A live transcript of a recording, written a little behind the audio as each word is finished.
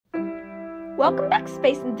Welcome back,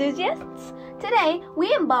 space enthusiasts! Today,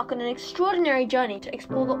 we embark on an extraordinary journey to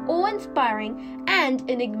explore the awe-inspiring and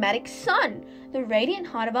enigmatic Sun, the radiant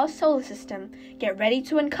heart of our solar system. Get ready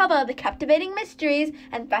to uncover the captivating mysteries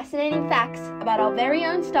and fascinating facts about our very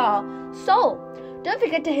own star, Sol. Don't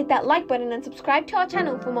forget to hit that like button and subscribe to our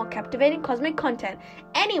channel for more captivating cosmic content.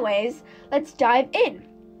 Anyways, let's dive in.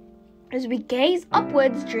 As we gaze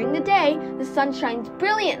upwards during the day, the sun shines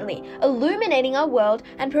brilliantly, illuminating our world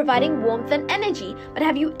and providing warmth and energy. But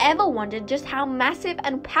have you ever wondered just how massive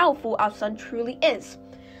and powerful our sun truly is?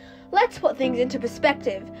 Let's put things into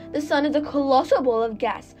perspective. The sun is a colossal ball of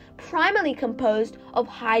gas, primarily composed of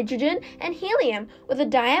hydrogen and helium, with a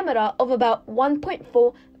diameter of about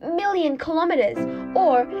 1.4 million kilometers,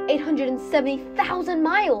 or 870,000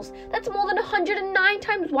 miles. That's more than 109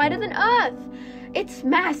 times wider than Earth. Its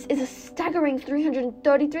mass is a staggering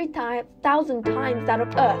 333,000 times that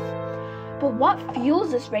of Earth. But what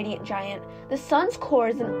fuels this radiant giant? The sun's core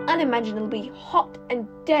is an unimaginably hot and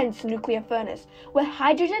dense nuclear furnace, where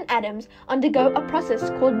hydrogen atoms undergo a process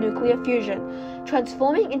called nuclear fusion,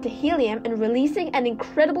 transforming into helium and releasing an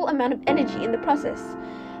incredible amount of energy in the process.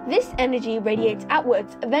 This energy radiates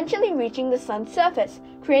outwards, eventually reaching the sun's surface,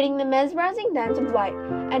 creating the mesmerizing dance of light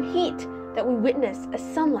and heat that we witness as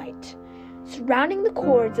sunlight. Surrounding the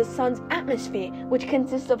core is the sun's atmosphere, which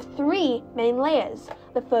consists of three main layers: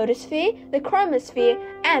 the photosphere, the chromosphere,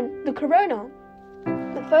 and the corona.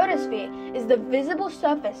 The photosphere is the visible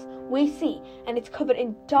surface we see, and it's covered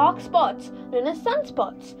in dark spots known as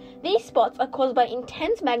sunspots. These spots are caused by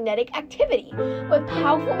intense magnetic activity, where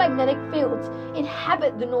powerful magnetic fields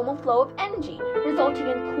inhabit the normal flow of energy, resulting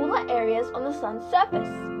in cooler areas on the sun's surface.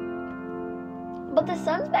 But the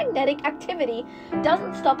sun's magnetic activity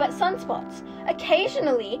doesn't stop at sunspots.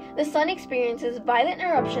 Occasionally, the sun experiences violent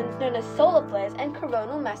eruptions known as solar flares and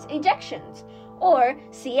coronal mass ejections, or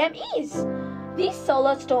CMEs. These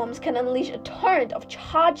solar storms can unleash a torrent of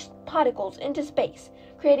charged particles into space,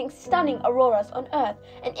 creating stunning auroras on Earth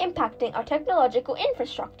and impacting our technological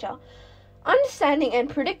infrastructure. Understanding and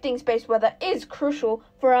predicting space weather is crucial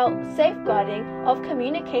for our safeguarding of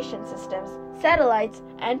communication systems, satellites,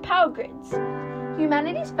 and power grids.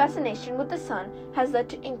 Humanity's fascination with the sun has led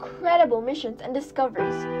to incredible missions and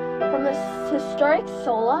discoveries, from the historic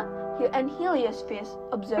Solar and Heliosphere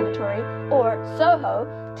Observatory, or SOHO,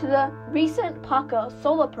 to the recent Parker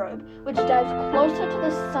Solar Probe, which dives closer to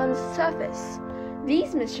the sun's surface.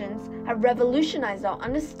 These missions have revolutionized our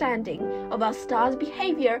understanding of our star's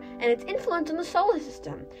behavior and its influence on the solar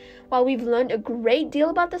system. While we've learned a great deal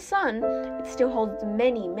about the sun, it still holds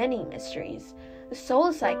many, many mysteries. The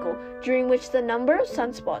solar cycle, during which the number of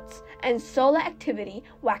sunspots and solar activity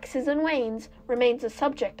waxes and wanes, remains the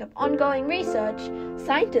subject of ongoing research.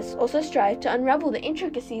 Scientists also strive to unravel the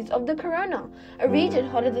intricacies of the corona, a region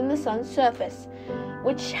hotter than the sun's surface,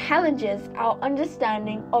 which challenges our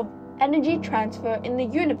understanding of energy transfer in the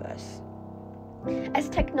universe. As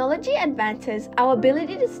technology advances, our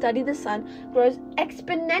ability to study the sun grows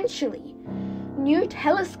exponentially. New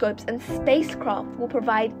telescopes and spacecraft will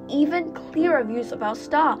provide even clearer views of our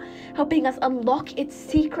star, helping us unlock its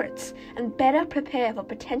secrets and better prepare for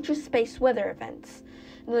potential space weather events.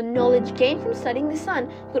 The knowledge gained from studying the sun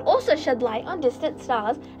could also shed light on distant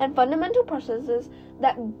stars and fundamental processes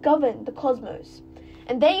that govern the cosmos.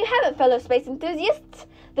 And there you have it, fellow space enthusiasts.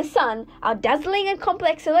 The sun, our dazzling and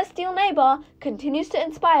complex celestial neighbor, continues to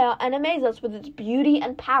inspire and amaze us with its beauty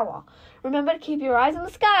and power. Remember to keep your eyes on the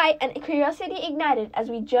sky and curiosity ignited as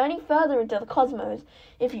we journey further into the cosmos.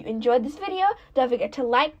 If you enjoyed this video, don't forget to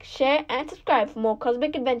like, share, and subscribe for more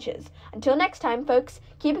cosmic adventures. Until next time, folks,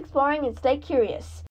 keep exploring and stay curious.